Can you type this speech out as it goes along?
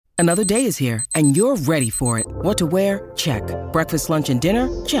Another day is here, and you're ready for it. What to wear? Check. Breakfast, lunch, and dinner?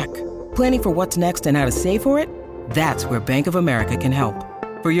 Check. Planning for what's next and how to save for it? That's where Bank of America can help.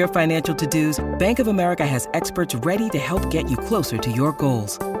 For your financial to-dos, Bank of America has experts ready to help get you closer to your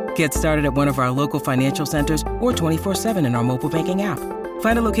goals. Get started at one of our local financial centers or 24/7 in our mobile banking app.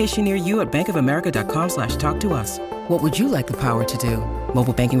 Find a location near you at bankofamerica.com/talktous. What would you like the power to do?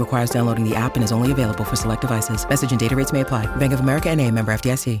 Mobile banking requires downloading the app and is only available for select devices. Message and data rates may apply. Bank of America N.A., member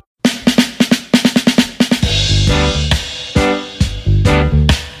FDIC.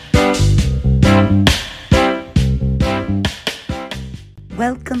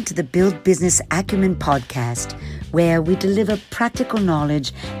 Welcome to the Build Business Acumen podcast, where we deliver practical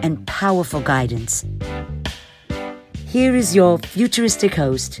knowledge and powerful guidance. Here is your futuristic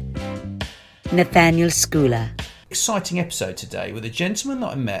host, Nathaniel Schooler. Exciting episode today with a gentleman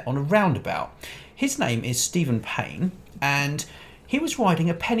that I met on a roundabout. His name is Stephen Payne, and he was riding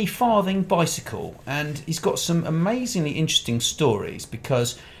a penny farthing bicycle, and he's got some amazingly interesting stories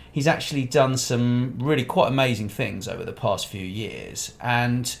because he's actually done some really quite amazing things over the past few years.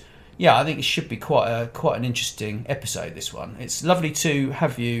 And yeah, I think it should be quite an interesting episode, this one. It's lovely to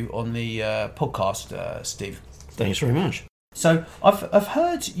have you on the podcast, Steve. Thanks very much. So I've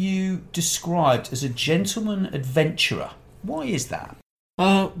heard you described as a gentleman adventurer. Why is that?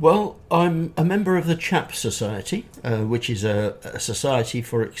 Well, I'm a member of the Chap Society, which is a society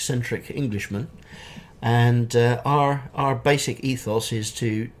for eccentric Englishmen. And our basic ethos is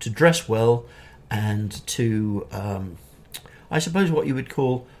to dress well and to, I suppose, what you would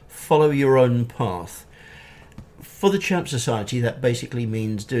call follow your own path. For the Chap Society, that basically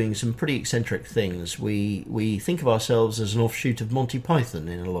means doing some pretty eccentric things. We think of ourselves as an offshoot of Monty Python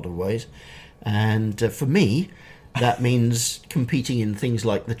in a lot of ways. And for me, that means competing in things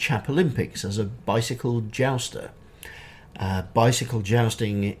like the Chap Olympics as a bicycle jouster. Bicycle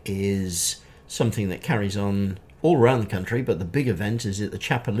jousting is something that carries on all around the country, but the big event is at the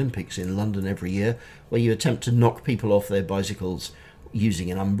Chap Olympics in London every year, where you attempt to knock people off their bicycles using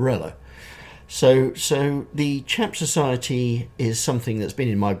an umbrella. So the Chap Society is something that's been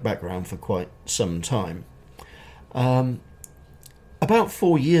in my background for quite some time. About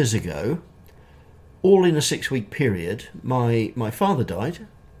 4 years ago, all in a 6-week period, my father died.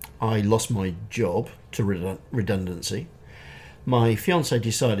 I lost my job to redundancy. My fiancée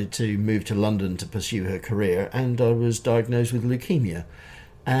decided to move to London to pursue her career, and I was diagnosed with leukemia.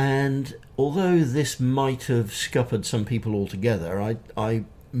 And although this might have scuppered some people altogether, I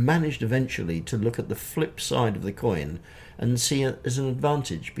managed eventually to look at the flip side of the coin and see it as an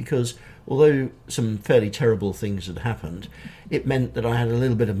advantage, because although some fairly terrible things had happened, it meant that I had a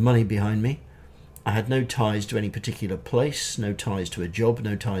little bit of money behind me. I had no ties to any particular place, no ties to a job,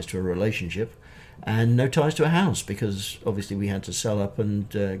 no ties to a relationship, and no ties to a house, because obviously we had to sell up and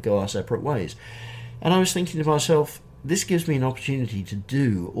go our separate ways. And I was thinking to myself, this gives me an opportunity to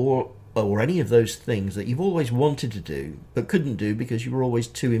do or any of those things that you've always wanted to do but couldn't do because you were always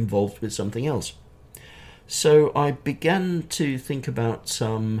too involved with something else. So I began to think about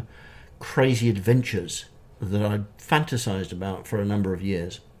some crazy adventures that I'd fantasized about for a number of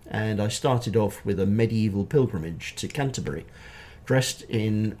years, and I started off with a medieval pilgrimage to Canterbury, dressed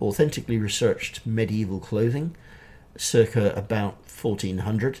in authentically researched medieval clothing, circa about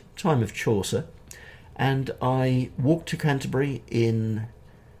 1400, time of Chaucer, and I walked to Canterbury in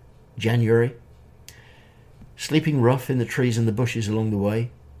January, sleeping rough in the trees and the bushes along the way,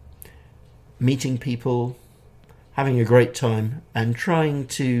 meeting people, having a great time, and trying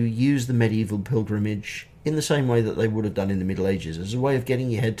to use the medieval pilgrimage in the same way that they would have done in the Middle Ages, as a way of getting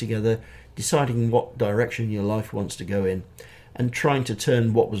your head together, deciding what direction your life wants to go in, and trying to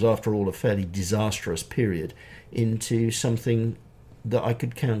turn what was, after all, a fairly disastrous period into something that I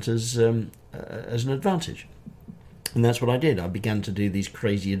could count as an advantage. And that's what I did. I began to do these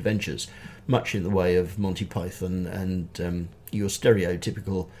crazy adventures, much in the way of Monty Python and your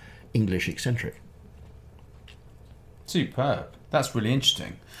stereotypical English eccentric. Superb. That's really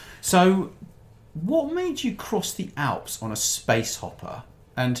interesting. So, what made you cross the Alps on a space hopper,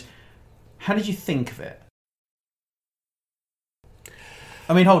 and how did you think of it?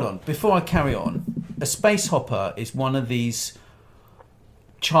 I mean, hold on. Before I carry on, a space hopper is one of these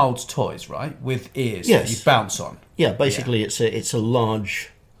child's toys, right? With ears that you bounce on. Yeah, basically it's a large,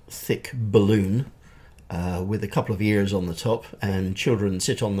 thick balloon with a couple of ears on the top, and children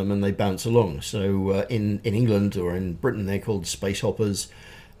sit on them and they bounce along. So in England or in Britain they're called space hoppers.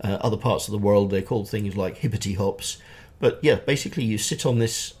 Other parts of the world they're called things like hippity hops. But yeah, basically you sit on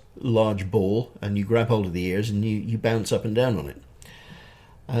this large ball and you grab hold of the ears and you bounce up and down on it.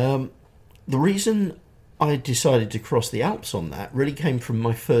 The reason I decided to cross the Alps on that really came from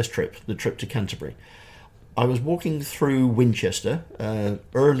my first trip, the trip to Canterbury. I was walking through Winchester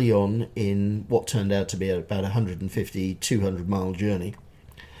early on in what turned out to be about 150, 200 mile journey.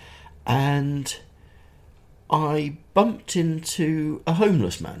 And I bumped into a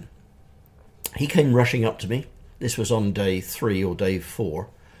homeless man. He came rushing up to me. This was on day 3 or day 4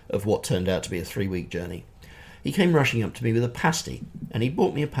 of what turned out to be a 3-week journey. He came rushing up to me with a pasty, and he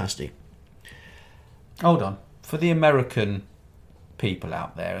bought me a pasty. Hold on. For the American people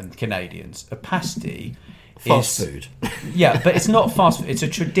out there and Canadians, a pasty Fast food. Yeah, but it's not fast food. It's a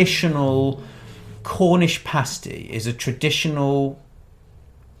traditional Cornish pasty. Is a traditional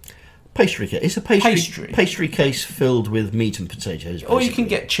pastry case. It's a pastry case filled with meat and potatoes. Basically. Or you can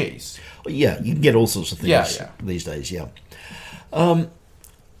get cheese. Yeah, you can get all sorts of things these days. Yeah. A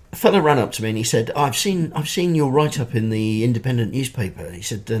fellow ran up to me and he said, "I've seen your write up in the Independent newspaper." He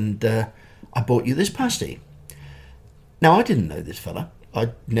said, "And I bought you this pasty." Now I didn't know this fella.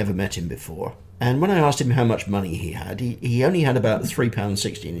 I'd never met him before. And when I asked him how much money he had, he only had about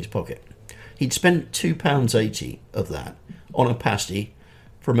 £3.60 in his pocket. He'd spent £2.80 of that on a pasty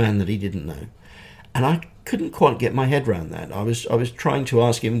for a man that he didn't know. And I couldn't quite get my head around that. I was trying to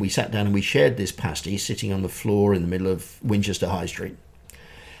ask him. We sat down and we shared this pasty sitting on the floor in the middle of Winchester High Street.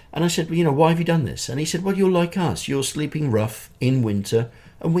 And I said, "Well, why have you done this?" And he said, "Well, you're like us. You're sleeping rough in winter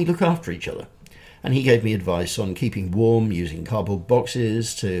and we look after each other." And he gave me advice on keeping warm, using cardboard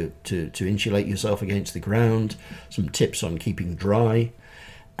boxes to insulate yourself against the ground, some tips on keeping dry.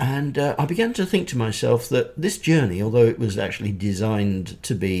 And I began to think to myself that this journey, although it was actually designed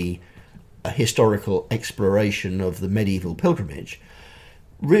to be a historical exploration of the medieval pilgrimage,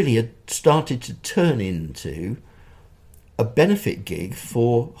 really had started to turn into a benefit gig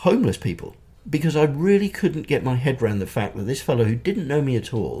for homeless people. Because I really couldn't get my head around the fact that this fellow who didn't know me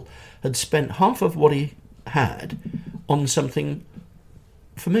at all had spent half of what he had on something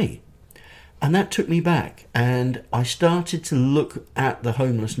for me. And that took me back. And I started to look at the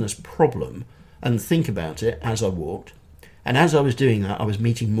homelessness problem and think about it as I walked. And as I was doing that, I was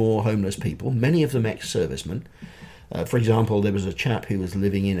meeting more homeless people, many of them ex-servicemen. For example, there was a chap who was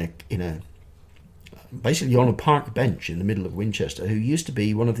living in a basically on a park bench in the middle of Winchester, who used to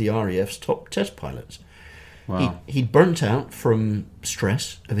be one of the RAF's top test pilots. Wow. He'd burnt out from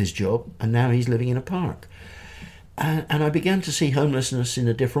stress of his job, and now he's living in a park. And I began to see homelessness in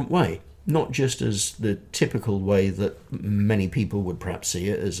a different way, not just as the typical way that many people would perhaps see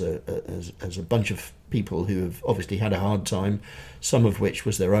it, as a bunch of people who have obviously had a hard time, some of which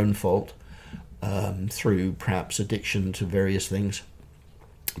was their own fault, through perhaps addiction to various things.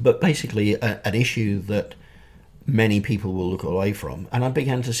 But basically an issue that many people will look away from. And I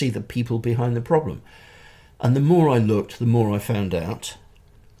began to see the people behind the problem. And the more I looked, the more I found out.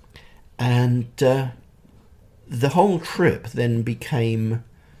 And the whole trip then became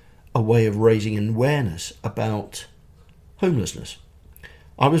a way of raising awareness about homelessness.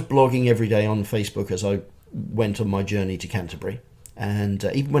 I was blogging every day on Facebook as I went on my journey to Canterbury. And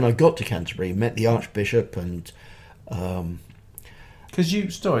even when I got to Canterbury, met the Archbishop and... Because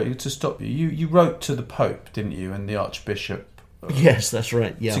to stop you, you wrote to the Pope, didn't you, and the Archbishop? Yes, that's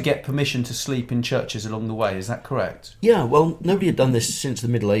right, yeah. To get permission to sleep in churches along the way, is that correct? Yeah, well, nobody had done this since the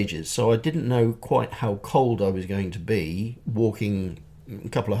Middle Ages, so I didn't know quite how cold I was going to be walking a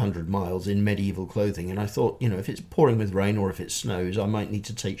couple of 100 miles in medieval clothing, and I thought, if it's pouring with rain or if it snows, I might need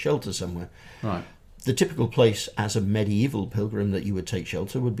to take shelter somewhere. Right. The typical place as a medieval pilgrim that you would take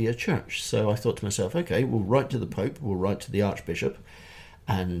shelter would be a church. So I thought to myself, okay, we'll write to the Pope, we'll write to the Archbishop,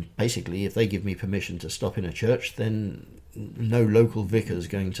 and basically if they give me permission to stop in a church, then no local vicar is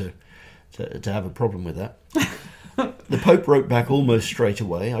going to have a problem with that. The Pope wrote back almost straight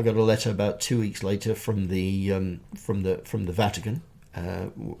away. I got a letter about 2 weeks later from the Vatican,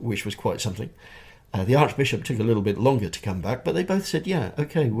 which was quite something. The Archbishop took a little bit longer to come back, but they both said, "Yeah,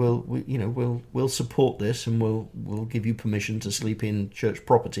 okay, we'll support this, and we'll give you permission to sleep in church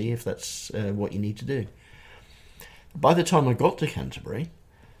property if that's what you need to do." By the time I got to Canterbury,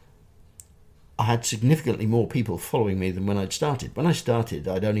 I had significantly more people following me than when I'd started. When I started,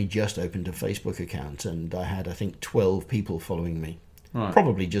 I'd only just opened a Facebook account, and I had, I think, 12 people following me, right.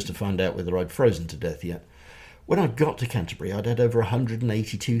 Probably just to find out whether I'd frozen to death yet. When I got to Canterbury, I'd had over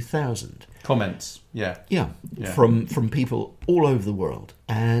 182,000 comments. Yeah, from people all over the world,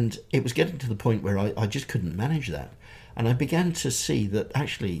 and it was getting to the point where I just couldn't manage that, and I began to see that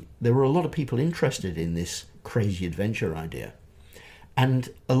actually there were a lot of people interested in this crazy adventure idea, and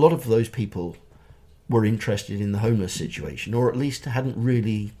a lot of those people were interested in the homeless situation, or at least hadn't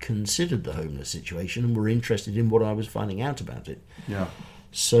really considered the homeless situation and were interested in what I was finding out about it. Yeah.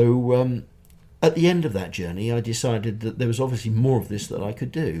 So at the end of that journey, I decided that there was obviously more of this that I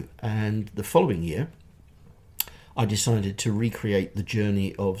could do. And the following year, I decided to recreate the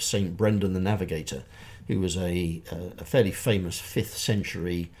journey of St. Brendan the Navigator, who was a fairly famous 5th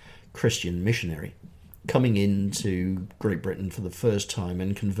century Christian missionary, coming into Great Britain for the first time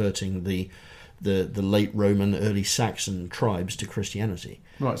and converting the late Roman, early Saxon tribes to Christianity.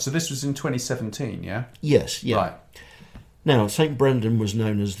 Right, so this was in 2017, yeah? Yes, yeah. Right. Now, St. Brendan was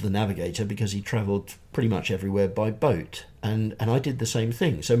known as the Navigator because he travelled pretty much everywhere by boat, and I did the same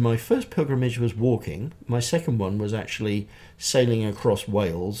thing. So my first pilgrimage was walking. My second one was actually sailing across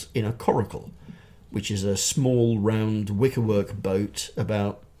Wales in a coracle, which is a small, round, wickerwork boat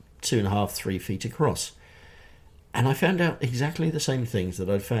about 2.5, 3 feet across. And I found out exactly the same things that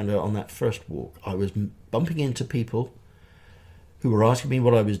I'd found out on that first walk. I was bumping into people who were asking me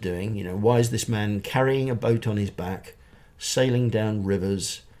what I was doing. You know, why is this man carrying a boat on his back, sailing down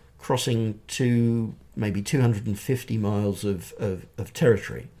rivers, crossing maybe 250 miles of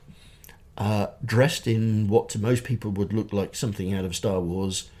territory, dressed in what to most people would look like something out of Star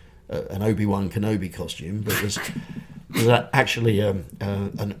Wars, an Obi-Wan Kenobi costume, but was actually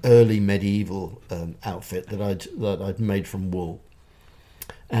an early medieval outfit that I'd made from wool,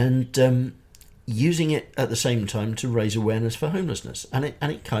 and using it at the same time to raise awareness for homelessness, and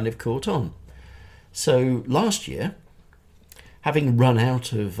it kind of caught on. So last year, having run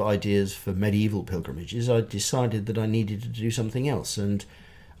out of ideas for medieval pilgrimages, I decided that I needed to do something else. And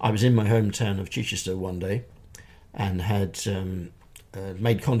I was in my hometown of Chichester one day and had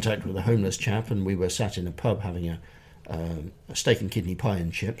made contact with a homeless chap, and we were sat in a pub having a steak and kidney pie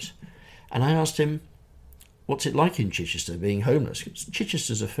and chips. And I asked him, what's it like in Chichester being homeless? 'Cause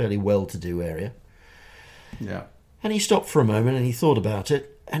Chichester's a fairly well-to-do area. Yeah. And he stopped for a moment and he thought about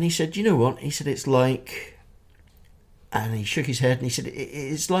it, and he said, you know what? He said, it's like... And he shook his head and he said,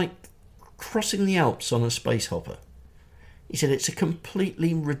 it's like crossing the Alps on a space hopper. He said, it's a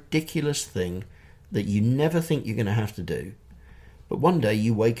completely ridiculous thing that you never think you're going to have to do. But one day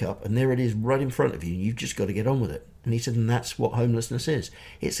you wake up and there it is right in front of you. You've just got to get on with it. And he said, and that's what homelessness is.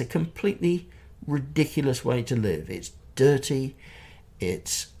 It's a completely ridiculous way to live. It's dirty,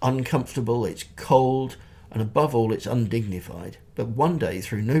 it's uncomfortable, it's cold, and above all, it's undignified. But one day,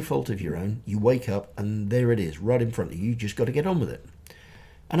 through no fault of your own, you wake up and there it is, right in front of you. You just got to get on with it.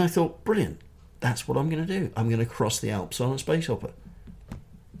 And I thought, brilliant. That's what I'm going to do. I'm going to cross the Alps on a space hopper.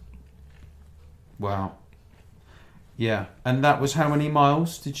 Wow. Yeah, and that was how many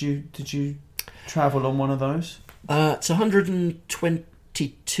miles did you travel on one of those? It's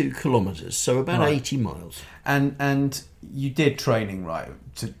 122 kilometres, so about 80 miles. And you did training, right,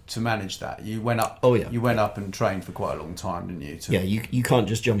 to manage that? You went up. Oh yeah. You went up and trained for quite a long time, didn't you? Yeah, you can't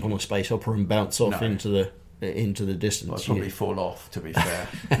just jump on a space hopper and bounce off into the distance. I'd probably fall off, to be fair.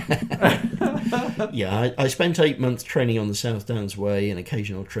 Yeah, I spent 8 months training on the South Downs Way and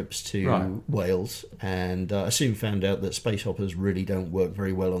occasional trips to Wales, and I soon found out that space hoppers really don't work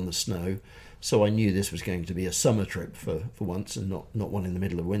very well on the snow. So I knew this was going to be a summer trip for once, and not one in the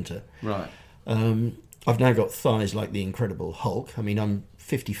middle of winter. Right. I've now got thighs like the Incredible Hulk. I mean, I'm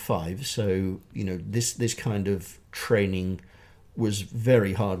 55, so you know this kind of training was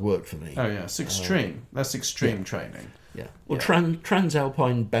very hard work for me. Oh yeah, it's extreme. That's extreme training. Yeah. Well,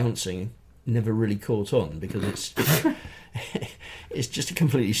 transalpine bouncing never really caught on because it's just a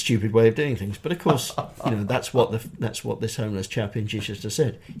completely stupid way of doing things. But of course, you know that's what this homeless chap in Chichester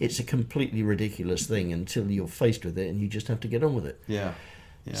said. It's a completely ridiculous thing until you're faced with it, and you just have to get on with it. Yeah.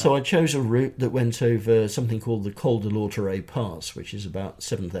 Yeah. So I chose a route that went over something called the Col de l'Ortore Pass, which is about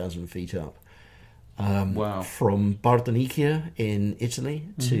 7,000 feet up. Wow. From Bardonnecchia in Italy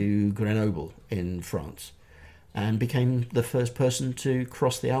to Grenoble in France, and became the first person to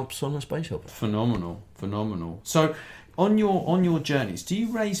cross the Alps on a space hopper. Phenomenal. So on your journeys, do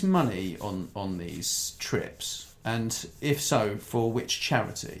you raise money on these trips? And if so, for which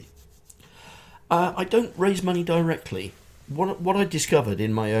charity? I don't raise money directly. What I discovered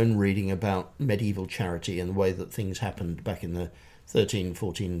in my own reading about medieval charity and the way that things happened back in the 13,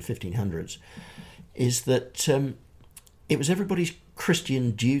 14, 1500s is that it was everybody's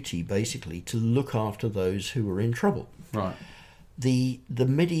Christian duty, basically, to look after those who were in trouble. Right. The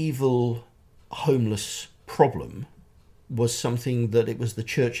medieval homeless problem was something that it was the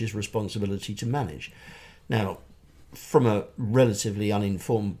church's responsibility to manage. Now, from a relatively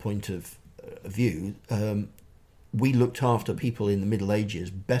uninformed point of view, we looked after people in the Middle Ages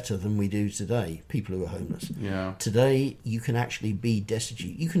better than we do today, people who are homeless. Yeah. Today, you can actually be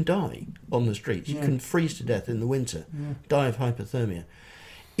destitute. You can die on the streets. You can freeze to death in the winter, die of hypothermia.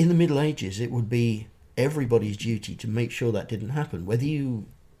 In the Middle Ages, it would be everybody's duty to make sure that didn't happen. Whether you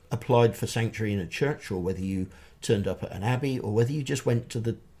applied for sanctuary in a church, or whether you turned up at an abbey, or whether you just went to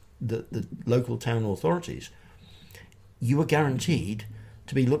the local town authorities, you were guaranteed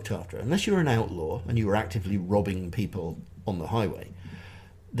to be looked after. Unless you were an outlaw and you were actively robbing people on the highway,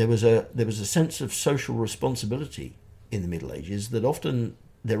 there was a sense of social responsibility in the Middle Ages that often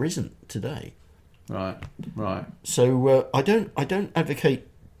there isn't today. Right. So I don't advocate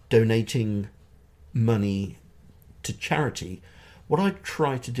donating money to charity. What I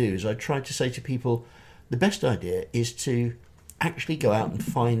try to do is I try to say to people, the best idea is to actually go out and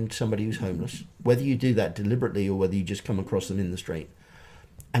find somebody who's homeless, whether you do that deliberately or whether you just come across them in the street,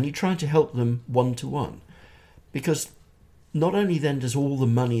 and you try to help them one-to-one. Because not only then does all the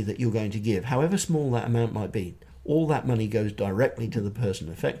money that you're going to give, however small that amount might be, all that money goes directly to the person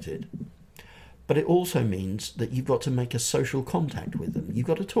affected, but it also means that you've got to make a social contact with them. You've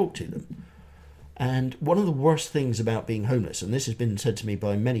got to talk to them. And one of the worst things about being homeless, and this has been said to me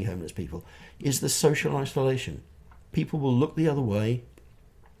by many homeless people, is the social isolation. People will look the other way.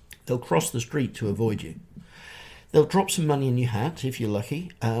 They'll cross the street to avoid you. They'll drop some money in your hat if you're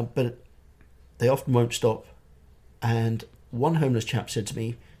lucky, but they often won't stop. And one homeless chap said to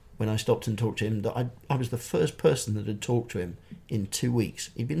me when I stopped and talked to him that I was the first person that had talked to him in 2 weeks.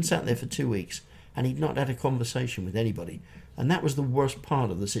 He'd been sat there for 2 weeks and he'd not had a conversation with anybody. And that was the worst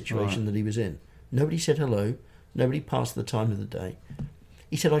part of the situation that he was in. Nobody said hello. Nobody passed the time of the day.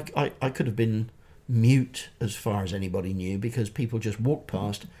 He said, I could have been mute as far as anybody knew because people just walked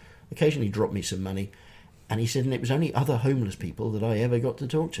past, occasionally dropped me some money. And he said, and it was only other homeless people that I ever got to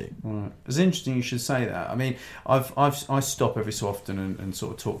talk to. Right. It's interesting you should say that. I mean, I stop every so often and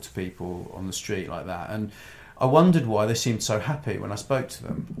sort of talk to people on the street like that. And I wondered why they seemed so happy when I spoke to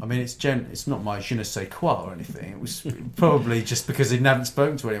them. I mean, it's not my je ne sais quoi or anything. It was probably just because they hadn't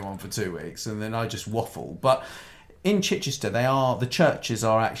spoken to anyone for 2 weeks, and then I just waffle. But in Chichester, the churches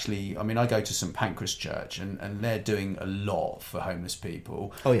are actually, I mean, I go to St Pancras Church, and they're doing a lot for homeless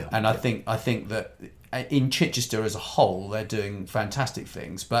people. Oh yeah. And I think that in Chichester as a whole, they're doing fantastic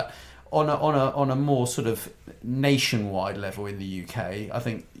things. But on a more sort of nationwide level in the UK, I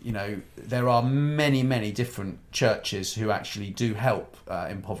think, you know, there are many different churches who actually do help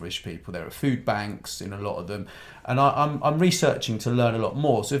impoverished people. There are food banks in a lot of them, and I'm researching to learn a lot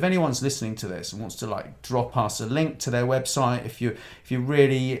more. So if anyone's listening to this and wants to like drop us a link to their website, if you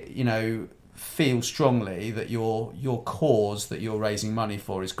really, you know, feel strongly that your cause that you're raising money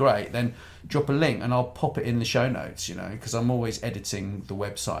for is great, then drop a link and I'll pop it in the show notes, you know, because I'm always editing the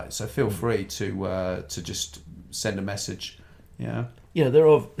website, so feel free to just send a message. Yeah, there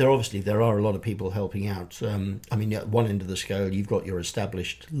are a lot of people helping out. I mean, at one end of the scale, you've got your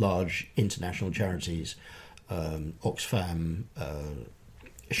established large international charities, Oxfam,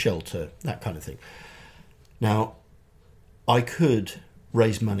 Shelter, that kind of thing. Now, I could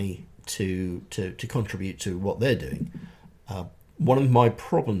raise money to contribute to what they're doing. One of my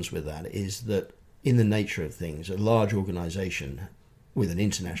problems with that is that in the nature of things, a large organisation with an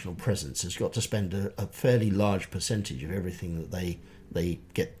international presence has got to spend a fairly large percentage of everything that they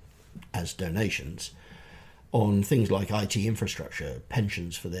get as donations on things like IT infrastructure,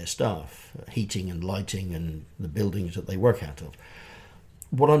 pensions for their staff, heating and lighting and the buildings that they work out of.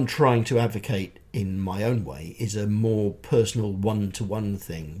 What I'm trying to advocate in my own way is a more personal one-to-one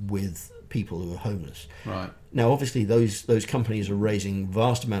thing with people who are homeless. Right. Now, obviously, those companies are raising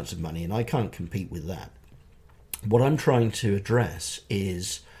vast amounts of money, and I can't compete with that. What I'm trying to address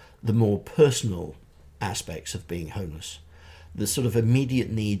is the more personal aspects of being homeless, the sort of immediate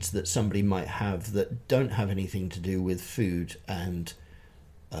needs that somebody might have that don't have anything to do with food and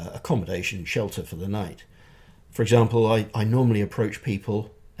accommodation, shelter for the night. For example, I normally approach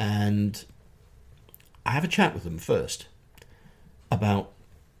people and I have a chat with them first about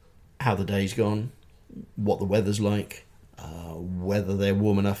how the day's gone, what the weather's like, whether they're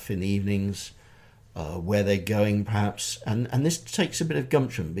warm enough in the evenings, where they're going perhaps. And this takes a bit of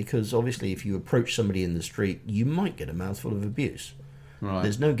gumption because obviously if you approach somebody in the street, you might get a mouthful of abuse. Right.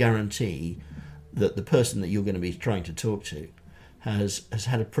 There's no guarantee that the person that you're going to be trying to talk to has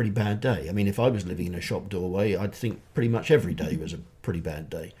had a pretty bad day. I mean, if I was living in a shop doorway, I'd think pretty much every day was a pretty bad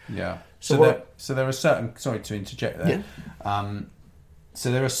day. Yeah. So there are certain. Sorry to interject there. Yeah.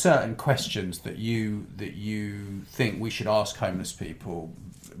 So there are certain questions that you think we should ask homeless people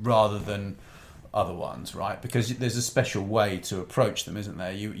rather than other ones, right? Because there's a special way to approach them, isn't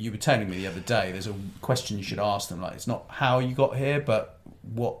there? You were telling me the other day. There's a question you should ask them. Like, it's not how you got here, but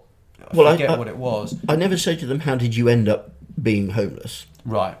what. I forget what it was. I never say to them, "How did you end up being homeless?"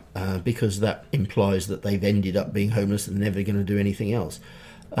 Right. Because that implies that they've ended up being homeless and never going to do anything else.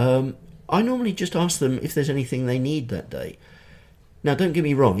 I normally just ask them if there's anything they need that day. Now, don't get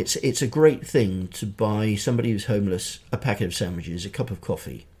me wrong, it's a great thing to buy somebody who's homeless a packet of sandwiches, a cup of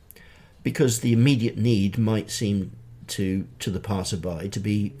coffee, because the immediate need might seem to the passerby to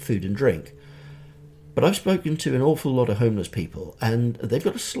be food and drink. But I've spoken to an awful lot of homeless people, and they've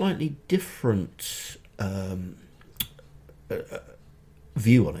got a slightly different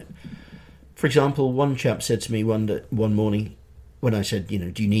view on it. For example, one chap said to me one morning when I said, do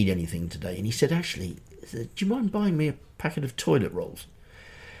you need anything today? And he said, actually, do you mind buying me a packet of toilet rolls?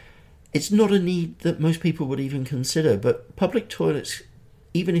 It's not a need that most people would even consider, but public toilets,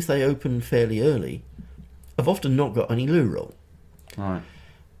 even if they open fairly early, have often not got any loo roll. Right.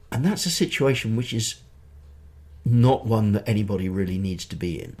 And that's a situation which is not one that anybody really needs to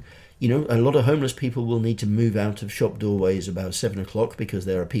be in. A lot of homeless people will need to move out of shop doorways about 7 o'clock because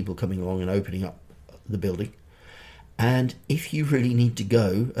there are people coming along and opening up the building. And if you really need to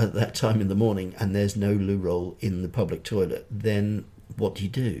go at that time in the morning and there's no loo roll in the public toilet, then what do you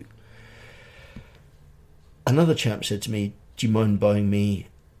do? Another chap said to me, do you mind buying me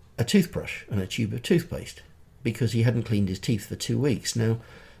a toothbrush and a tube of toothpaste? Because he hadn't cleaned his teeth for 2 weeks. Now,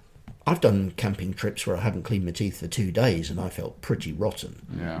 I've done camping trips where I haven't cleaned my teeth for 2 days and I felt pretty rotten.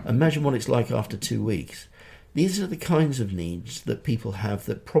 Yeah. Imagine what it's like after 2 weeks. These are the kinds of needs that people have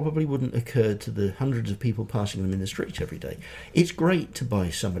that probably wouldn't occur to the hundreds of people passing them in the street every day. It's great to buy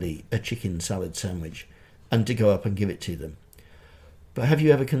somebody a chicken salad sandwich and to go up and give it to them. But have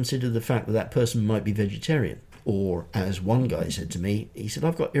you ever considered the fact that that person might be vegetarian? Or, as one guy said to me, he said,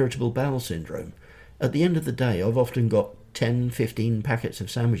 I've got irritable bowel syndrome. At the end of the day, I've often got 10, 15 packets of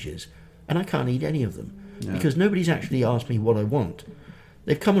sandwiches and I can't eat any of them because nobody's actually asked me what I want.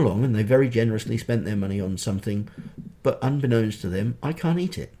 They've come along and they very generously spent their money on something, but unbeknownst to them, I can't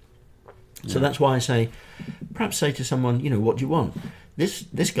eat it. So that's why I say, perhaps say to someone, what do you want?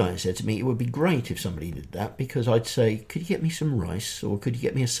 This guy said to me, it would be great if somebody did that, because I'd say, could you get me some rice, or could you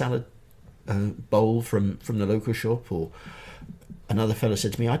get me a salad bowl from the local shop? Or another fellow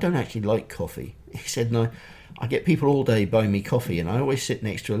said to me, I don't actually like coffee. He said, no, I get people all day buying me coffee, and I always sit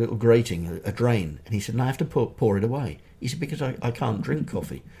next to a little grating, a drain. And he said, and I have to pour it away. He said, because I can't drink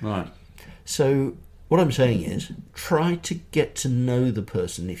coffee. Right. So what I'm saying is, try to get to know the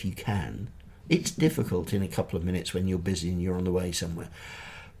person if you can. It's difficult in a couple of minutes when you're busy and you're on the way somewhere.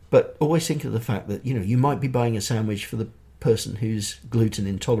 But always think of the fact that, you might be buying a sandwich for the person who's gluten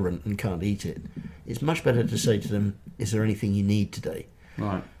intolerant and can't eat it. It's much better to say to them, is there anything you need today?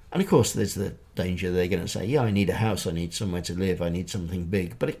 Right. And of course, there's the danger they're going to say, yeah, I need a house, I need somewhere to live, I need something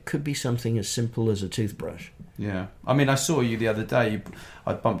big. But it could be something as simple as a toothbrush. Yeah. I mean, I saw you the other day.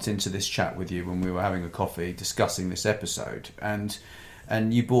 I bumped into this chat with you when we were having a coffee discussing this episode.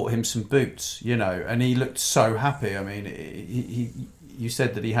 And you bought him some boots, and he looked so happy. I mean, you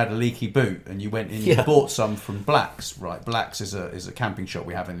said that he had a leaky boot and you went in and bought some from Black's, right? Black's is a camping shop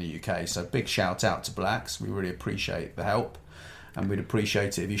we have in the UK. So big shout out to Black's. We really appreciate the help. And we'd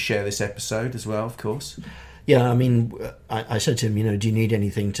appreciate it if you share this episode as well, of course. Yeah, I mean, I said to him, do you need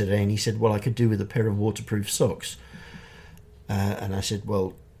anything today? And he said, well, I could do with a pair of waterproof socks. And I said,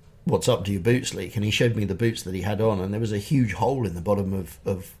 well, what's up? Do your boots leak? And he showed me the boots that he had on, and there was a huge hole in the bottom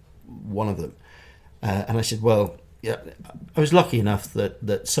of one of them. And I said, well, yeah, I was lucky enough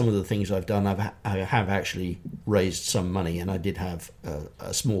that some of the things I've done, I have actually raised some money, and I did have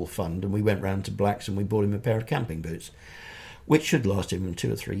a small fund, and we went round to Black's and we bought him a pair of camping boots, which should last him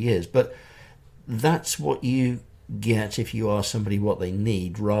 2 or 3 years. But that's what you get if you ask somebody what they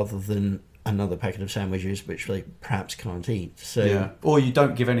need, rather than another packet of sandwiches which they perhaps can't eat. So yeah. Or you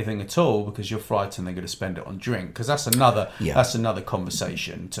don't give anything at all because you're frightened they're going to spend it on drink, because that's another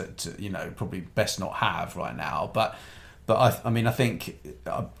conversation to probably best not have right now. But I think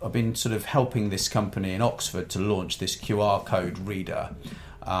I've been sort of helping this company in Oxford to launch this QR code reader,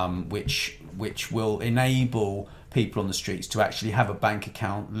 which will enable people on the streets to actually have a bank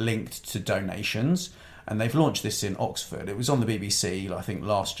account linked to donations. And they've launched this in Oxford. It was on the BBC, I think,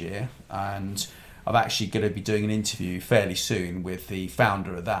 last year. And I'm actually going to be doing an interview fairly soon with the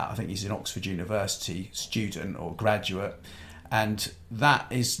founder of that. I think he's an Oxford University student or graduate. And that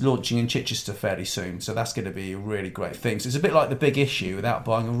is launching in Chichester fairly soon. So that's going to be a really great thing. So it's a bit like The Big Issue without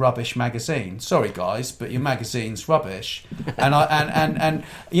buying a rubbish magazine. Sorry, guys, but your magazine's rubbish. And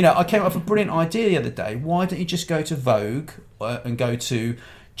I came up with a brilliant idea the other day. Why don't you just go to Vogue and go to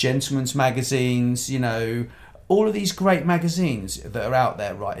Gentleman's magazines, all of these great magazines that are out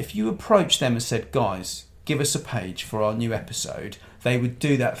there, right? If you approach them and said, guys, give us a page for our new episode, they would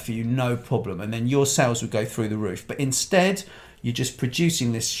do that for you, no problem. And then your sales would go through the roof. But instead, you're just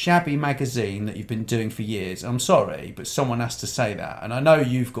producing this shabby magazine that you've been doing for years. I'm sorry, but someone has to say that. And I know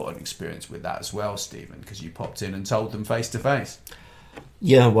you've got an experience with that as well, Stephen, because you popped in and told them face to face.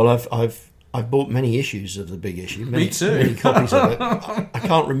 Yeah, well, I've bought many issues of the big issue. Me too. Many copies of it. I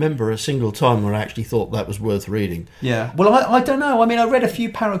can't remember a single time where I actually thought that was worth reading. Yeah. Well, I don't know. I mean, I read a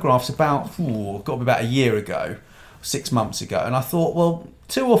few paragraphs about a year ago, 6 months ago, and I thought, well,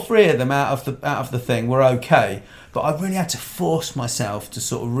 2 or 3 of them out of the thing were okay, but I really had to force myself to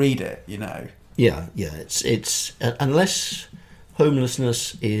sort of read it, you know. Yeah. It's unless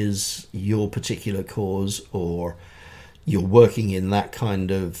homelessness is your particular cause or you're working in that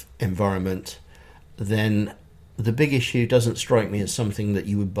kind of environment, then the big issue doesn't strike me as something that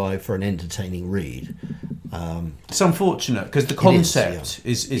you would buy for an entertaining read. It's unfortunate because the concept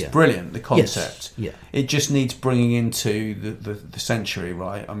is brilliant. The concept, it just needs bringing into the century,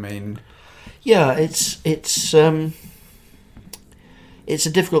 right? I mean, yeah, it's a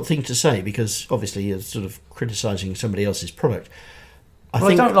difficult thing to say because obviously you're sort of criticising somebody else's product.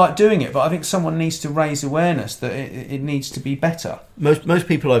 I don't like doing it, but I think someone needs to raise awareness that it needs to be better. Most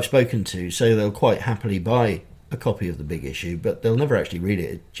people I've spoken to say they'll quite happily buy a copy of the big issue, but they'll never actually read it.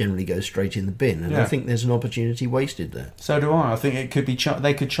 It generally goes straight in the bin, and I think there's an opportunity wasted there. So do I. I think it could be.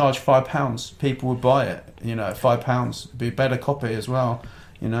 They could charge £5. People would buy it. You know, £5. It'd be a better copy as well.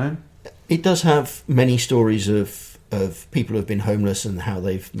 You know, it does have many stories of people who have been homeless and how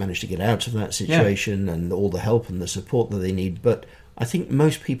they've managed to get out of that situation and all the help and the support that they need, but I think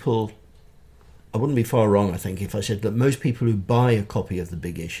most people, I wouldn't be far wrong, I think, if I said that most people who buy a copy of the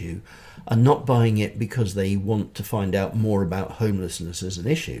big issue are not buying it because they want to find out more about homelessness as an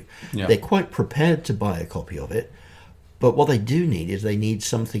issue. Yeah. They're quite prepared to buy a copy of it, but what they do need is they need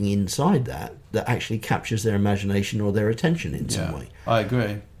something inside that actually captures their imagination or their attention in some way. I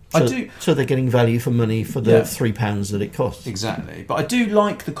agree. So they're getting value for money for the £3 that it costs. Exactly. But I do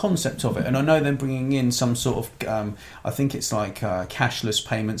like the concept of it, and I know them bringing in some sort of, I think it's like a cashless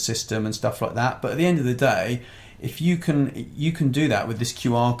payment system and stuff like that. But at the end of the day, if you can do that with this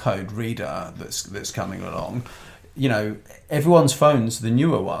QR code reader that's coming along. You know, everyone's phones, the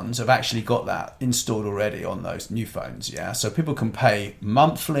newer ones, have actually got that installed already on those new phones, yeah? So people can pay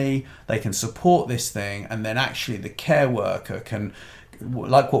monthly, they can support this thing, and then actually the care worker can,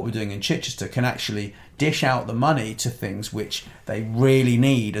 like what we're doing in Chichester, can actually dish out the money to things which they really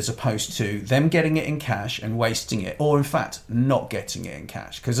need, as opposed to them getting it in cash and wasting it, or in fact not getting it in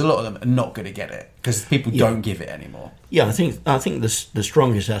cash, because a lot of them are not going to get it because people don't give it anymore. Yeah, I think the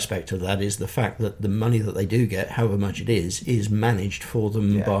strongest aspect of that is the fact that the money that they do get, however much it is managed for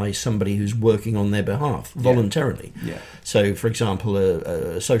them by somebody who's working on their behalf voluntarily. Yeah. So, for example,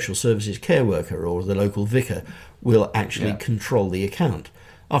 a social services care worker or the local vicar will actually control the account.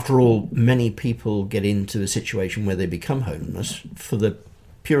 After all, many people get into a situation where they become homeless for the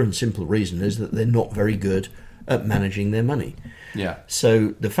pure and simple reason is that they're not very good at managing their money. Yeah.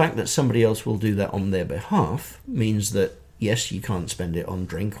 So the fact that somebody else will do that on their behalf means that, yes, you can't spend it on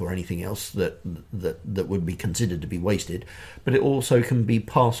drink or anything else that would be considered to be wasted, but it also can be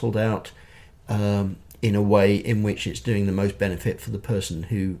parcelled out in a way in which it's doing the most benefit for the person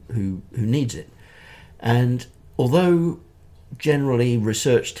who needs it. And although generally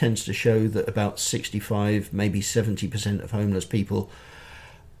research tends to show that about 65, maybe 70% of homeless people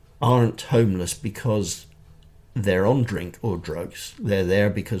aren't homeless because they're on drink or drugs, they're there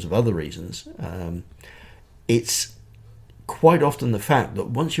because of other reasons. It's quite often the fact that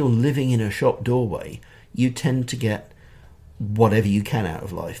once you're living in a shop doorway, you tend to get whatever you can out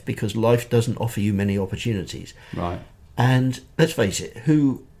of life because life doesn't offer you many opportunities. Right. And let's face it,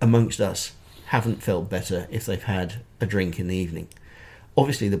 who amongst us haven't felt better if they've had a drink in the evening?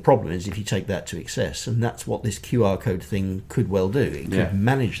 Obviously, the problem is if you take that to excess, and that's what this QR code thing could well do. It could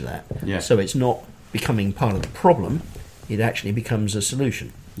manage that. Yeah. So it's not becoming part of the problem, it actually becomes a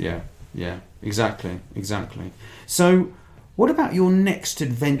solution. Yeah, exactly. So what about your next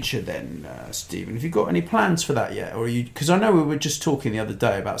adventure then, Stephen? Have you got any plans for that yet? Or are you? Because I know we were just talking the other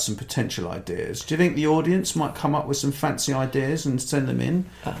day about some potential ideas. Do you think the audience might come up with some fancy ideas and send them in?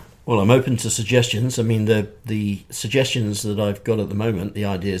 Well, I'm open to suggestions. I mean, the suggestions that I've got at the moment, the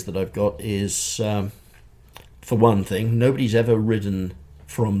ideas that I've got is, for one thing, nobody's ever ridden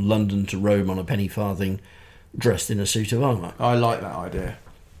from London to Rome on a penny farthing dressed in a suit of armour. I like that idea.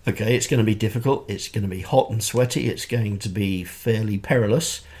 Okay, it's going to be difficult. It's going to be hot and sweaty. It's going to be fairly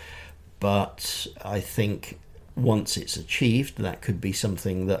perilous. But I think once it's achieved, that could be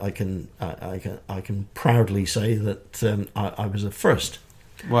something that I can proudly say that I was a first.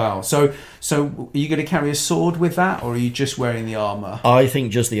 Wow. So are you going to carry a sword with that, or are you just wearing the armour? I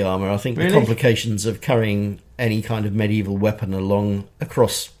think just the armour. I think the complications of carrying any kind of medieval weapon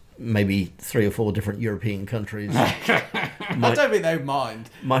across maybe 3 or 4 different European countries. I don't think they would mind.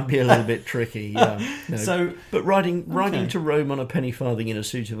 Might be a little bit tricky, yeah. No. So, but riding to Rome on a penny farthing in a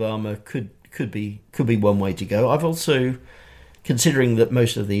suit of armour could be one way to go. I've also, considering that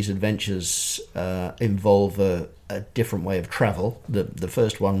most of these adventures involve a different way of travel. The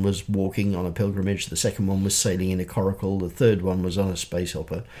first one was walking on a pilgrimage. The second one was sailing in a coracle. The third one was on a space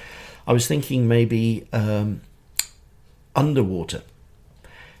hopper. I was thinking maybe underwater.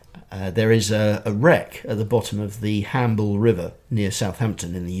 There is a wreck at the bottom of the Hamble River near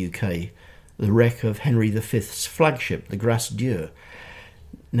Southampton in the UK, the wreck of Henry V's flagship, the Grace Dieu.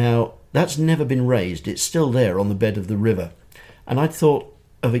 Now, that's never been raised. It's still there on the bed of the river. And I thought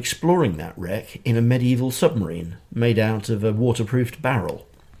of exploring that wreck in a medieval submarine made out of a waterproofed barrel.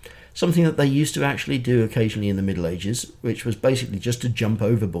 Something that they used to actually do occasionally in the Middle Ages, which was basically just to jump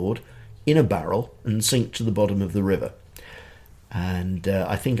overboard in a barrel and sink to the bottom of the river. And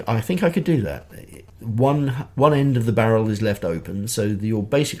I think I could do that. One end of the barrel is left open, so you're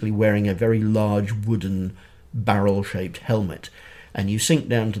basically wearing a very large wooden barrel-shaped helmet. And you sink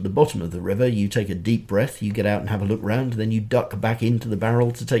down to the bottom of the river, you take a deep breath, you get out and have a look round, then you duck back into the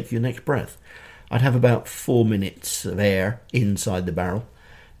barrel to take your next breath. I'd have about 4 minutes of air inside the barrel,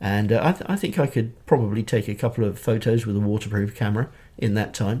 and I think I could probably take a couple of photos with a waterproof camera in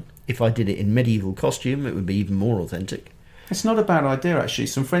that time. If I did it in medieval costume, it would be even more authentic. It's not a bad idea, actually.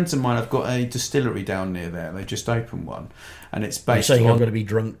 Some friends of mine have got a distillery down near there. They just opened one, and it's based You're saying on... I've got to be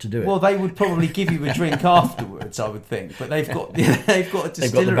drunk to do it? Well, they would probably give you a drink afterwards, I would think. But they've got a distillery. They've got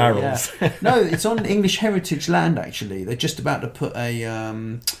the barrels. Yeah. No, it's on English heritage land, actually. They're just about to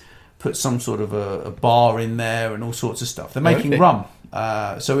put some sort of a bar in there and all sorts of stuff. They're making rum,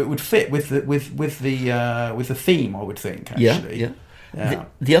 so it would fit with the theme, I would think. Actually, yeah.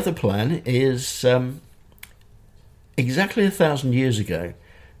 The other plan is. Exactly 1,000 years ago,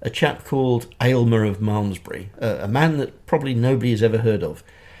 a chap called Aylmer of Malmesbury, a man that probably nobody has ever heard of,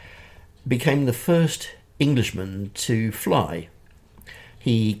 became the first Englishman to fly.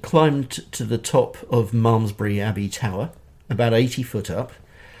 He climbed to the top of Malmesbury Abbey Tower, about 80 foot up,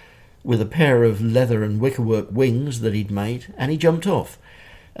 with a pair of leather and wickerwork wings that he'd made, and he jumped off.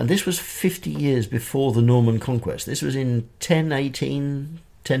 And this was 50 years before the Norman Conquest. This was in 1018,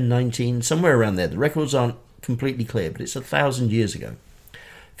 1019, somewhere around there. The records aren't completely clear, but it's 1,000 years ago.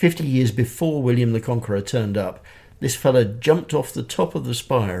 50 years before William the Conqueror turned up, this fella jumped off the top of the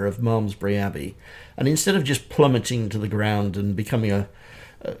spire of Malmesbury Abbey, and instead of just plummeting to the ground and becoming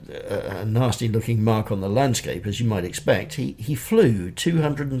a nasty-looking mark on the landscape, as you might expect, he flew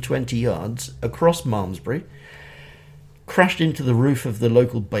 220 yards across Malmesbury, crashed into the roof of the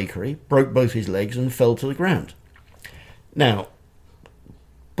local bakery, broke both his legs, and fell to the ground. Now,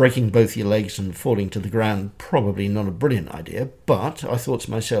 breaking both your legs and falling to the ground, probably not a brilliant idea, but I thought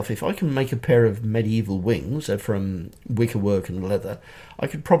to myself, if I can make a pair of medieval wings from wickerwork and leather, I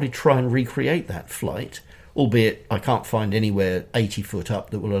could probably try and recreate that flight, albeit I can't find anywhere 80 foot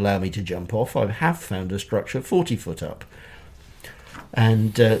up that will allow me to jump off. I have found a structure 40 foot up.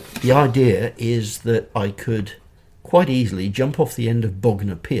 And the idea is that I could quite easily jump off the end of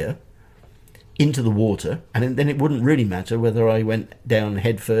Bognor Pier into the water, and then it wouldn't really matter whether I went down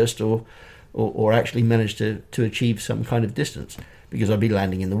head first or actually managed to achieve some kind of distance, because I'd be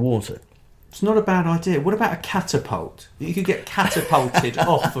landing in the water. It's not a bad idea. What about a catapult? You could get catapulted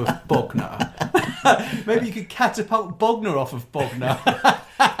off of Bognor. Maybe you could catapult Bognor off of Bognor.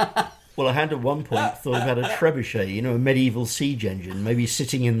 Well, I had at one point thought about a trebuchet, a medieval siege engine, maybe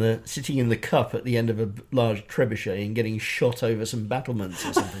sitting in the cup at the end of a large trebuchet and getting shot over some battlements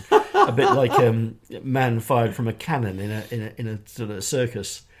or something. A bit like a man fired from a cannon in a sort of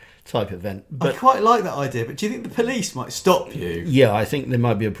circus type event. But I quite like that idea, but do you think the police might stop you? Yeah, I think there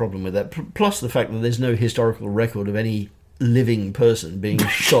might be a problem with that. Plus the fact that there's no historical record of any living person being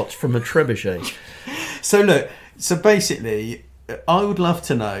shot from a trebuchet. So basically, I would love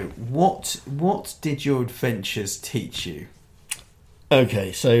to know, what did your adventures teach you?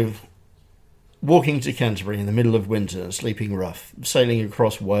 Okay, so walking to Canterbury in the middle of winter, sleeping rough, sailing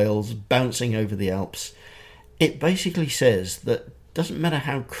across Wales, bouncing over the Alps, it basically says that doesn't matter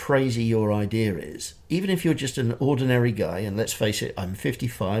how crazy your idea is, even if you're just an ordinary guy, and let's face it, I'm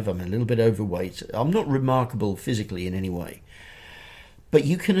 55, I'm a little bit overweight, I'm not remarkable physically in any way, but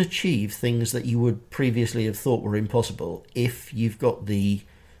you can achieve things that you would previously have thought were impossible if you've got the,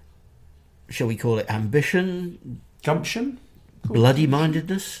 shall we call it, ambition? Gumption?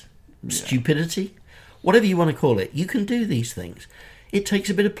 Bloody-mindedness? Stupidity? Whatever you want to call it, you can do these things. It takes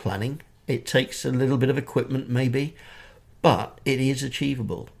a bit of planning, it takes a little bit of equipment maybe, but it is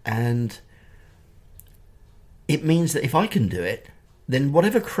achievable, and it means that if I can do it, then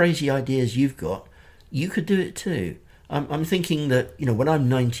whatever crazy ideas you've got, you could do it too. I'm thinking that, when I'm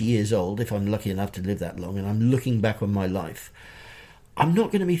 90 years old, if I'm lucky enough to live that long, and I'm looking back on my life, I'm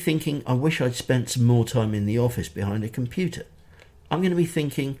not going to be thinking, I wish I'd spent some more time in the office behind a computer. I'm going to be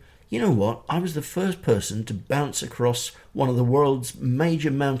thinking, you know what, I was the first person to bounce across one of the world's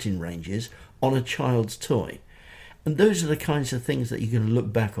major mountain ranges on a child's toy. And those are the kinds of things that you're going to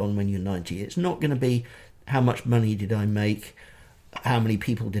look back on when you're 90. It's not going to be how much money did I make, how many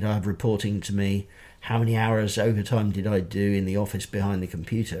people did I have reporting to me, how many hours overtime did I do in the office behind the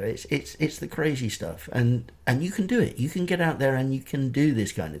computer. It's the crazy stuff. And you can do it. You can get out there and you can do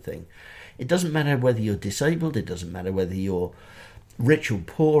this kind of thing. It doesn't matter whether you're disabled. It doesn't matter whether you're rich or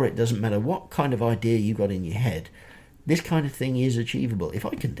poor. It doesn't matter what kind of idea you got in your head. This kind of thing is achievable. If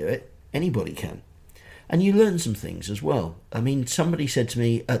I can do it, anybody can. And you learn some things as well. I mean, somebody said to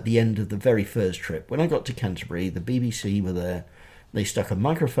me at the end of the very first trip, when I got to Canterbury, the BBC were there. They stuck a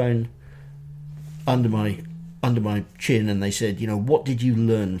microphone under my chin and they said, what did you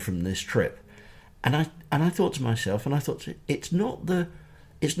learn from this trip? And I thought to myself, it's not the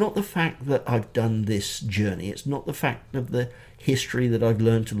fact that I've done this journey. It's not the fact of the history that I've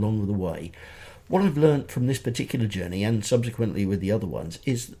learned along the way. What I've learned from this particular journey and subsequently with the other ones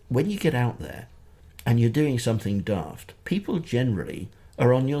is when you get out there and you're doing something daft, people generally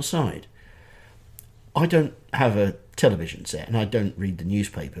are on your side. I don't have a television set and I don't read the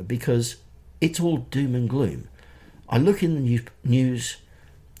newspaper because it's all doom and gloom. I look in the news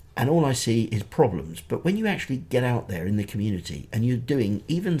and all I see is problems. But when you actually get out there in the community and you're doing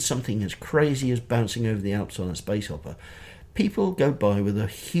even something as crazy as bouncing over the Alps on a space hopper, people go by with a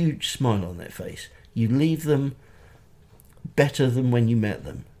huge smile on their face. You leave them better than when you met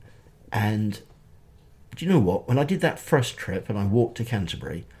them. And do you know what? When I did that first trip and I walked to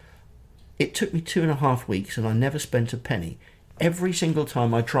Canterbury, it took me 2.5 weeks and I never spent a penny. Every single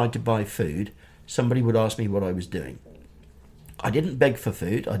time I tried to buy food, somebody would ask me what I was doing. I didn't beg for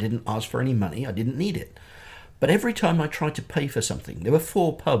food. I didn't ask for any money. I didn't need it. But every time I tried to pay for something, there were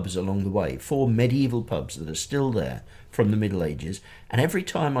 4 pubs along the way, 4 medieval pubs that are still there from the Middle Ages. And every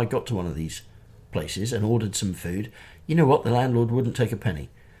time I got to one of these places and ordered some food, you know what? The landlord wouldn't take a penny.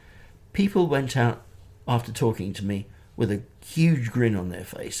 People went out after talking to me with a huge grin on their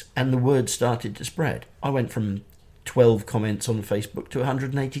face, and the word started to spread. I went from 12 comments on Facebook to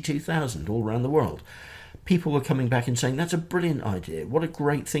 182,000 all around the world. People were coming back and saying, that's a brilliant idea. What a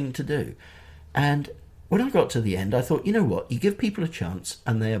great thing to do. And when I got to the end, I thought, you know what? You give people a chance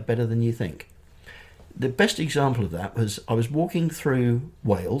and they are better than you think. The best example of that was I was walking through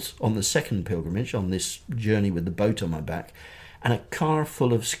Wales on the second pilgrimage on this journey with the boat on my back, and a car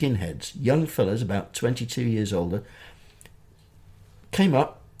full of skinheads, young fellas about 22 years older, came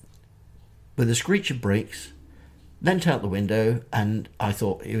up with a screech of brakes, leant out the window, and I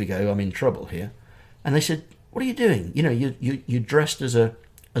thought, here we go, I'm in trouble here. And they said, what are you doing? You're dressed as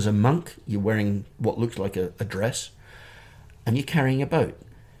a monk, you're wearing what looks like a dress, and you're carrying a boat.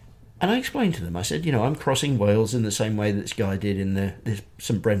 And I explained to them, I said, I'm crossing Wales in the same way that this guy did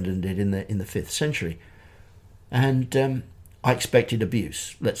St. Brendan did in the 5th century. And I expected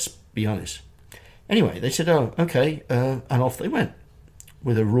abuse, let's be honest. Anyway, they said, oh, okay, and off they went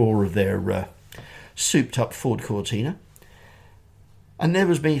with a roar of their souped up Ford Cortina. And there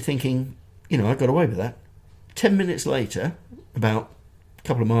was me thinking, I got away with that. 10 minutes later, about a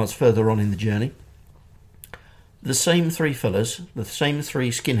couple of miles further on in the journey, the same 3 fellas, the same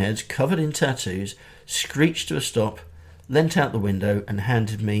 3 skinheads covered in tattoos, screeched to a stop, leant out the window and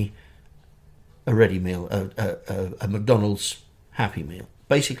handed me a ready meal, a McDonald's Happy Meal.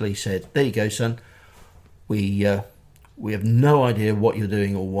 Basically said, there you go, son. We have no idea what you're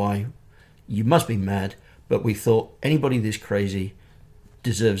doing or why. You must be mad, but we thought anybody this crazy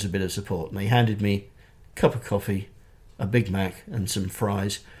deserves a bit of support. And they handed me a cup of coffee, a Big Mac and some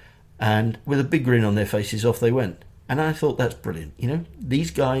fries, and with a big grin on their faces, off they went. And I thought, that's brilliant.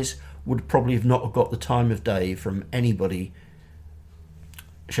 These guys would probably have not got the time of day from anybody,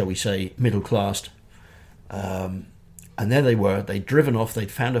 shall we say, middle class. And there they were. They'd driven off.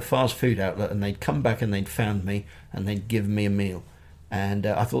 They'd found a fast food outlet, and they'd come back and they'd found me and they'd given me a meal. And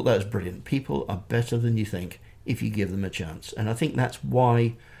I thought that was brilliant. People are better than you think if you give them a chance. And I think that's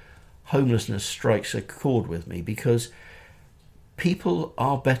why homelessness strikes a chord with me, because people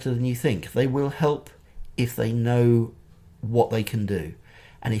are better than you think. They will help if they know what they can do.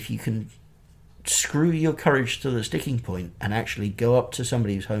 And if you can screw your courage to the sticking point and actually go up to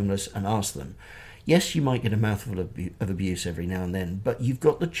somebody who's homeless and ask them, yes, you might get a mouthful of abuse every now and then, but you've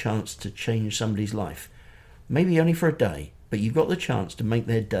got the chance to change somebody's life. Maybe only for a day, but you've got the chance to make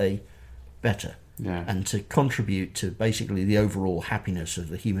their day better. and to contribute to basically the overall happiness of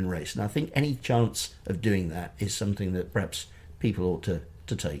the human race. And I think any chance of doing that is something that perhaps people ought to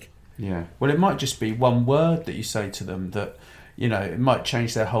take. Yeah. Well, it might just be one word that you say to them that, you know, it might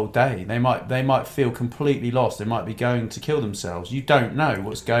change their whole day. They might feel completely lost. They might be going to kill themselves. You don't know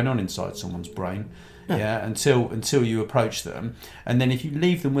what's going on inside someone's brain, until you approach them. And then if you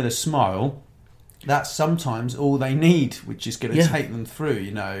leave them with a smile, that's sometimes all they need, which is going to take them through,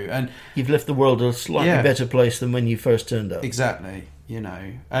 you know. And you've left the world a slightly better place than when you first turned up. Exactly. You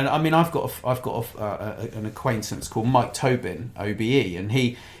know, and I mean, I've got an acquaintance called Mike Tobin, OBE, and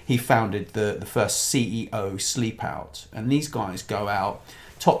he founded the first CEO Sleep Out, and these guys go out,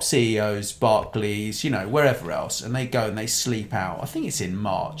 top CEOs, Barclays, you know, wherever else, and they go and they sleep out. I think it's in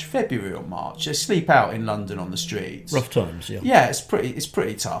February or March. They sleep out in London on the streets. Rough times, yeah. Yeah, it's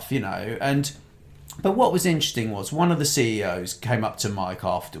pretty tough, you know, but what was interesting was one of the CEOs came up to Mike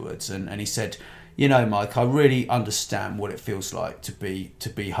afterwards, and he said, you know, Mike, I really understand what it feels like to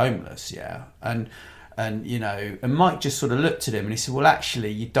be homeless, yeah. And you know, and Mike just sort of looked at him and he said, well,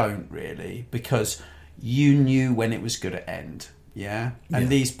 actually, you don't really, because you knew when it was going to end, yeah. And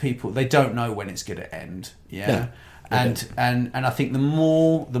these people, they don't know when it's going to end, yeah. No, and I think the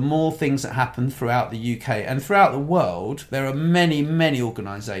more things that happen throughout the UK and throughout the world, there are many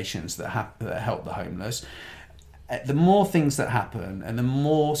organisations that help the homeless. The more things that happen and the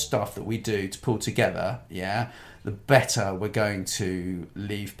more stuff that we do to pull together, the better we're going to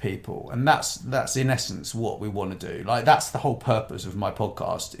leave people. And that's in essence what we want to do. Like, that's the whole purpose of my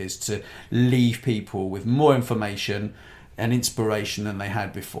podcast, is to leave people with more information and inspiration than they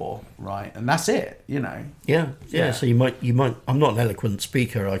had before, right? And that's it, you know. Yeah. So you might. I'm not an eloquent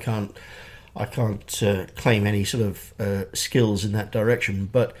speaker. I can't claim any sort of skills in that direction.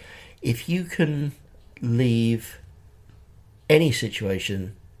 But if you can leave any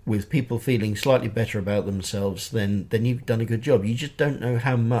situation with people feeling slightly better about themselves, then you've done a good job. You just don't know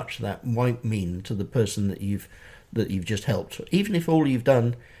how much that might mean to the person that you've just helped. Even if all you've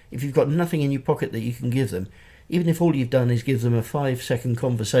done, if you've got nothing in your pocket that you can give them, even if all you've done is give them a 5-second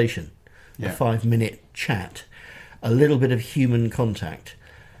conversation, a 5-minute chat, a little bit of human contact.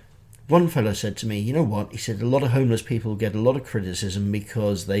 One fellow said to me, you know what? He said, a lot of homeless people get a lot of criticism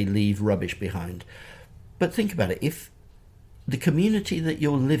because they leave rubbish behind. But think about it. If the community that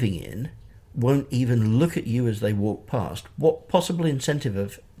you're living in won't even look at you as they walk past, what possible incentive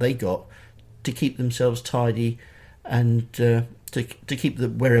have they got to keep themselves tidy and to keep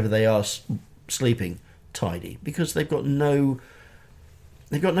wherever they are sleeping tidy? Because they've got no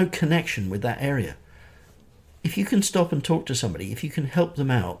connection with that area. If you can stop and talk to somebody, if you can help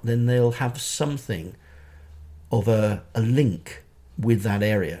them out, then they'll have something of a link with that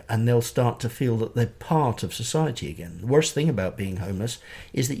area, and they'll start to feel that they're part of society again. The worst thing about being homeless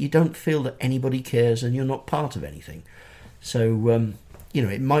is that you don't feel that anybody cares and you're not part of anything. So,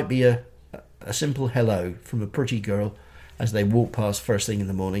 it might be a simple hello from a pretty girl as they walk past first thing in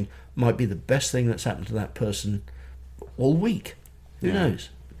the morning might be the best thing that's happened to that person all week. Who knows?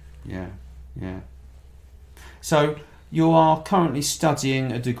 Yeah. So you are currently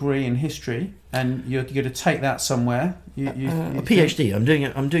studying a degree in history, and you're going to take that somewhere. A PhD. I'm doing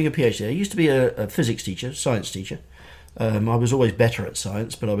a PhD. I used to be a physics teacher, science teacher. I was always better at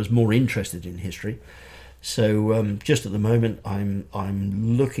science, but I was more interested in history. So just at the moment,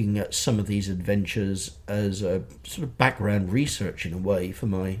 I'm looking at some of these adventures as a sort of background research in a way for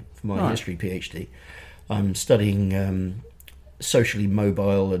my history PhD. I'm studying socially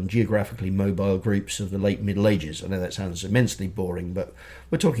mobile and geographically mobile groups of the late Middle Ages. I know that sounds immensely boring, but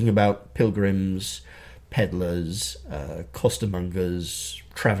we're talking about pilgrims, peddlers, costermongers,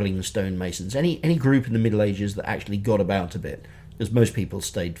 travelling stonemasons, any group in the Middle Ages that actually got about a bit, because most people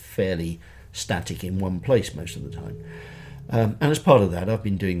stayed fairly static in one place most of the time. And as part of that, I've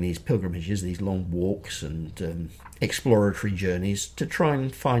been doing these pilgrimages, these long walks and exploratory journeys to try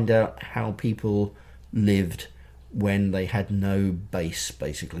and find out how people lived when they had no base,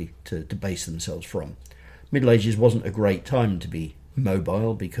 basically, to base themselves from. Middle Ages wasn't a great time to be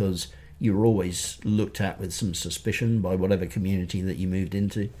mobile because you were always looked at with some suspicion by whatever community that you moved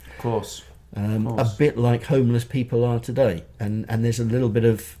into. Of course. A bit like homeless people are today, and there's a little bit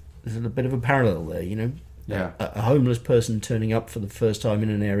of a parallel there, you know. Yeah. A homeless person turning up for the first time in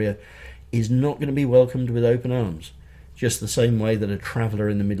an area is not going to be welcomed with open arms. Just the same way that a traveller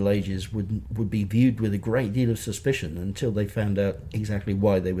in the Middle Ages would be viewed with a great deal of suspicion until they found out exactly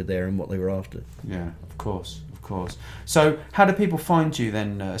why they were there and what they were after. Yeah, of course. So how do people find you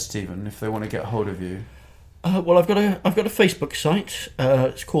then, Stephen, if they want to get hold of you? Well, I've got a Facebook site.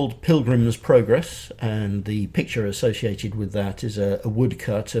 It's called Pilgrim's Progress, and the picture associated with that is a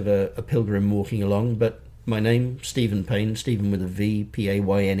woodcut of a pilgrim walking along. But my name, Stephen Payne, Stephen with a V,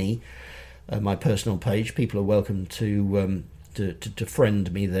 Payne. My personal page. People are welcome to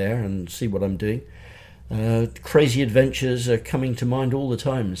friend me there and see what I'm doing. Crazy adventures are coming to mind all the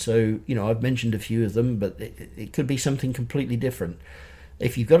time. So I've mentioned a few of them, but it could be something completely different.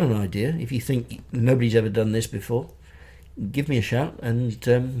 If you've got an idea, if you think nobody's ever done this before, give me a shout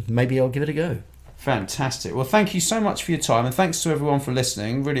and maybe I'll give it a go. Fantastic. Well, thank you so much for your time, and thanks to everyone for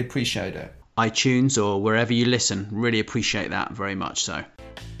listening. Really appreciate it. iTunes or wherever you listen. Really appreciate that very much so.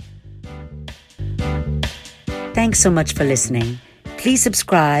 Thanks so much for listening. Please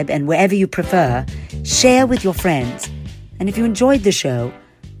subscribe, and wherever you prefer, share with your friends. And if you enjoyed the show,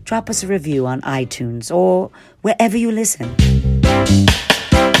 drop us a review on iTunes or wherever you listen.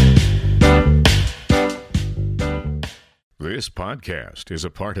 This podcast is a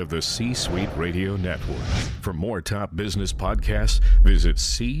part of the C-Suite Radio Network. For more top business podcasts, visit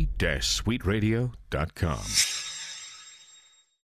c-suiteradio.com.